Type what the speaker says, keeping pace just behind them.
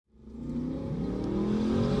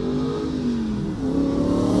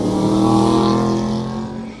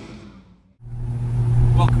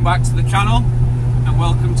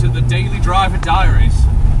welcome to the Daily Driver Diaries.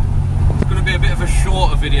 It's going to be a bit of a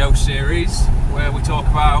shorter video series where we talk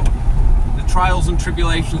about the trials and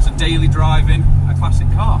tribulations of daily driving a classic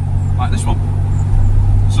car like this one.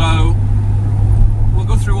 So we'll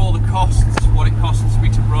go through all the costs, what it costs me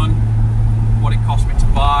to run, what it costs me to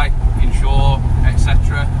buy, insure,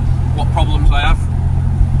 etc. What problems I have,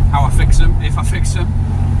 how I fix them, if I fix them,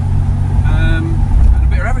 and a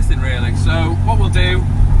bit of everything really. So what we'll do,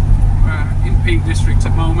 in Peak District at the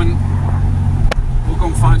moment, we'll go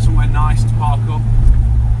and find somewhere nice to park up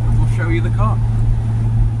and we'll show you the car.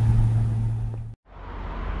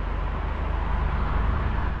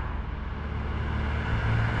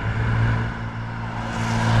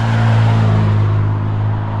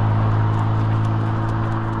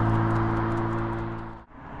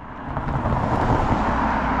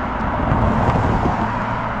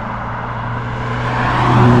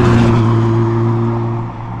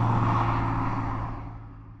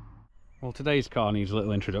 Well, today's car needs a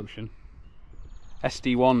little introduction.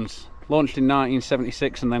 SD1s, launched in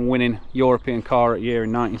 1976 and then winning European Car of the Year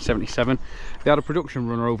in 1977. They had a production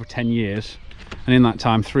run over 10 years, and in that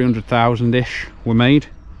time 300,000-ish were made.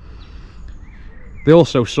 They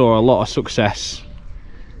also saw a lot of success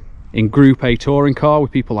in Group A touring car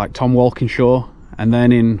with people like Tom Walkinshaw, and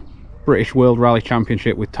then in British World Rally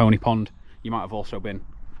Championship with Tony Pond. You might have also been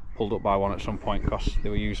pulled up by one at some point because they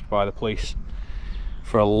were used by the police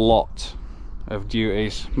for a lot of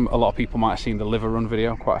duties. A lot of people might have seen the liver run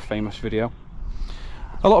video, quite a famous video.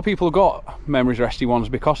 A lot of people have got memories of SD1s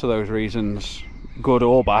because of those reasons, good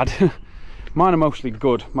or bad. Mine are mostly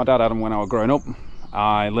good. My dad had them when I was growing up.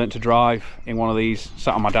 I learnt to drive in one of these,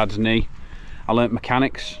 sat on my dad's knee. I learnt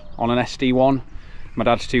mechanics on an SD1. My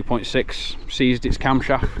dad's 2.6 seized its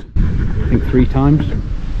camshaft, I think 3 times,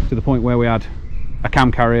 to the point where we had a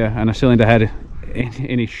cam carrier and a cylinder head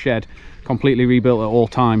in his shed, completely rebuilt at all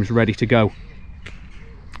times, ready to go,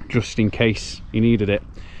 just in case he needed it.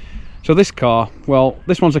 So this car, well,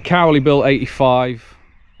 this one's a Cowley built 85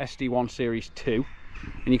 SD1 Series 2,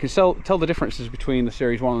 and you can tell the differences between the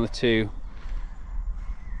Series 1 and the 2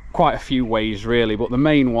 quite a few ways really, but the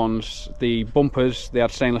main ones, the bumpers, they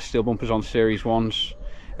had stainless steel bumpers on Series 1s,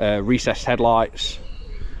 recessed headlights.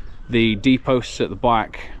 The D-posts at the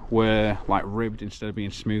back were like ribbed instead of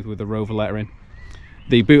being smooth with the Rover lettering.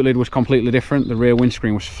 The boot lid was completely different, the rear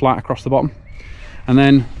windscreen was flat across the bottom, and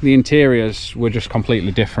then the interiors were just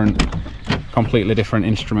completely different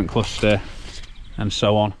instrument cluster and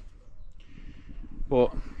so on.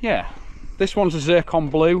 But yeah, this one's a zircon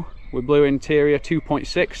blue with blue interior,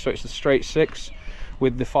 2.6, so it's the straight 6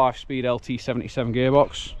 with the 5-speed LT77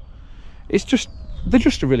 gearbox. They're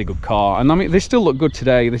just a really good car, and I mean they still look good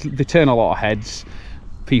today. They turn a lot of heads,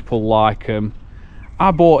 people like them.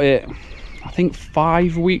 I bought it I think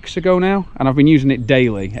 5 weeks ago now, and I've been using it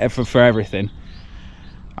daily for everything.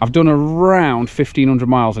 I've done around 1,500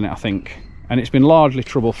 miles in it, I think, and it's been largely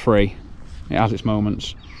trouble free. It has its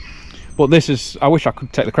moments, but this is, I wish I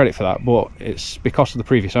could take the credit for that, but it's because of the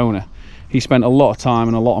previous owner. He spent a lot of time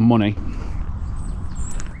and a lot of money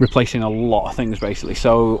replacing a lot of things basically.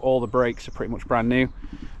 So all the brakes are pretty much brand new,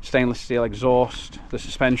 stainless steel exhaust, the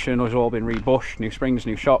suspension has all been rebushed, new springs,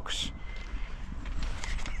 new shocks.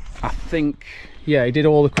 I think, yeah, he did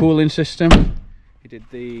all the cooling system. He did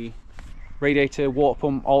the radiator, water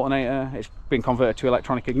pump, alternator. It's been converted to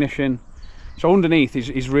electronic ignition. So underneath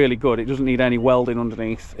is really good. It doesn't need any welding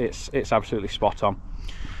underneath. It's absolutely spot on.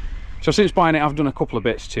 So since buying it, I've done a couple of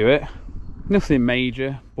bits to it. Nothing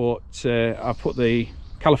major, but I put the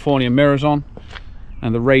California mirrors on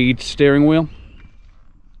and the Raid steering wheel.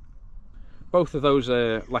 Both of those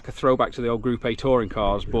are like a throwback to the old Group A touring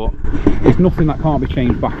cars, but there's nothing that can't be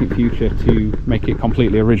changed back in future to make it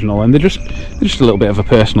completely original, and they're just a little bit of a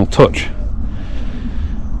personal touch.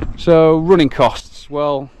 So running costs,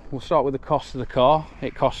 well, we'll start with the cost of the car.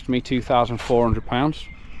 It cost me £2,400.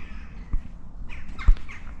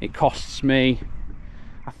 It costs me,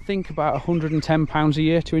 I think, about £110 a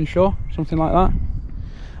year to insure, something like that.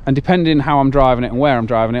 And depending how I'm driving it and where I'm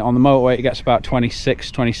driving it, on the motorway it gets about 26,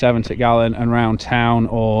 27 to gallon, and around town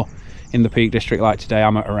or in the Peak District like today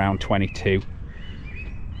I'm at around 22.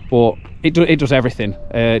 But it does everything.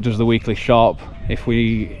 It does the weekly shop. If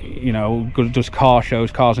we, you know, does car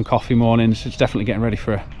shows, cars and coffee mornings, it's definitely getting ready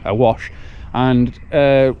for a wash. And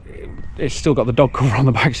it's still got the dog cover on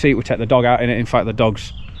the back seat. We take the dog out in it. In fact, the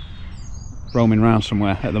dog's roaming around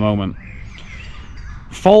somewhere at the moment.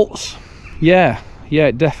 Faults, yeah,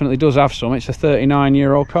 it definitely does have some. It's a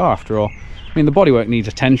 39-year-old car after all. I mean, the bodywork needs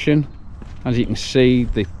attention. As you can see,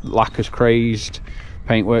 the lacquer's crazed,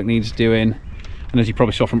 paintwork needs doing, and as you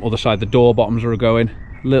probably saw from the other side, the door bottoms are going,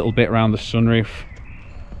 a little bit around the sunroof.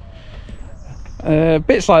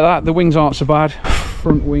 Bits like that. The wings aren't so bad.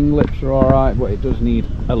 Front wing lips are alright, but it does need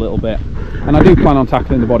a little bit. And I do plan on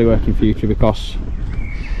tackling the bodywork in future, because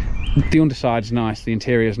the underside's nice, the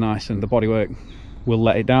interior's nice, and the bodywork will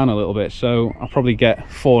let it down a little bit. So I'll probably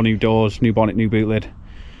get 4 new doors, new bonnet, new boot lid,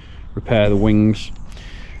 repair the wings.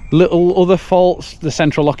 Little other faults: the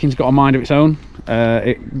central locking's got a mind of its own.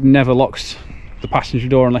 It never locks the passenger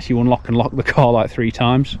door unless you unlock and lock the car like 3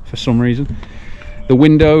 times for some reason. The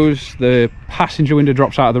windows, the passenger window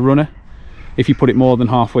drops out of the runner if you put it more than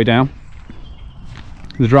halfway down.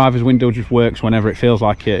 The driver's window just works whenever it feels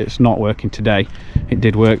like it. It's not working today. It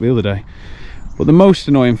did work the other day. But the most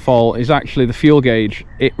annoying fault is actually the fuel gauge.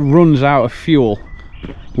 It runs out of fuel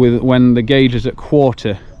when the gauge is at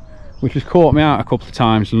quarter, which has caught me out a couple of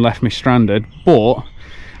times and left me stranded. But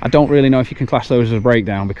I don't really know if you can class those as a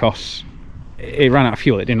breakdown, because it ran out of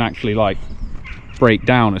fuel. It didn't actually like break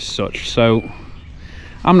down as such, so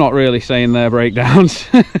I'm not really saying they're breakdowns.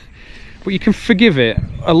 But you can forgive it,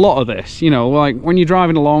 a lot of this, you know, like when you're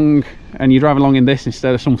driving along and you're driving along in this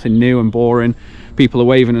instead of something new and boring. People are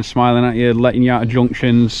waving and smiling at you, letting you out of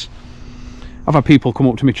junctions. I've had people come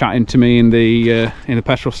up to me, chatting to me in the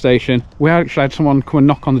petrol station. We actually had someone come and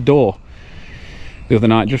knock on the door the other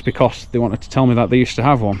night just because they wanted to tell me that they used to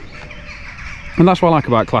have one. And that's what I like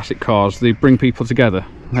about classic cars. They bring people together.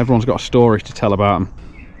 Everyone's got a story to tell about them.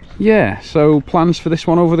 Yeah, so plans for this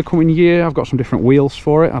one over the coming year: I've got some different wheels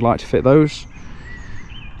for it. I'd like to fit those.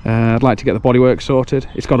 I'd like to get the bodywork sorted.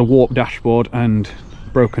 It's got a warped dashboard and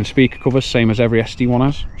broken speaker covers, same as every SD1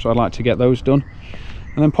 has, so I'd like to get those done.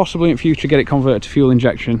 And then possibly in future get it converted to fuel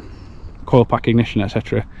injection, coil pack ignition,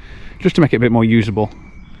 etc., just to make it a bit more usable.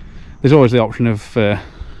 There's always the option of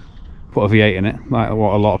put a V8 in it, like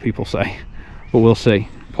what a lot of people say, but we'll see,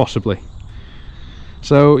 possibly.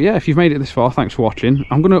 So yeah, if you've made it this far, thanks for watching.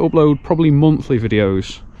 I'm going to upload probably monthly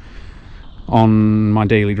videos on my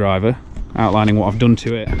daily driver, outlining what I've done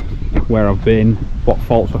to it, where I've been, what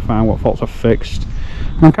faults I've found, what faults I've fixed.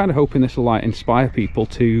 And I'm kind of hoping this will like inspire people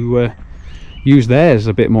to use theirs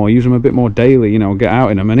a bit more, use them a bit more daily, you know, get out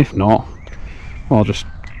in them. And if not, well, just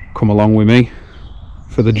come along with me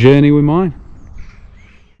for the journey with mine.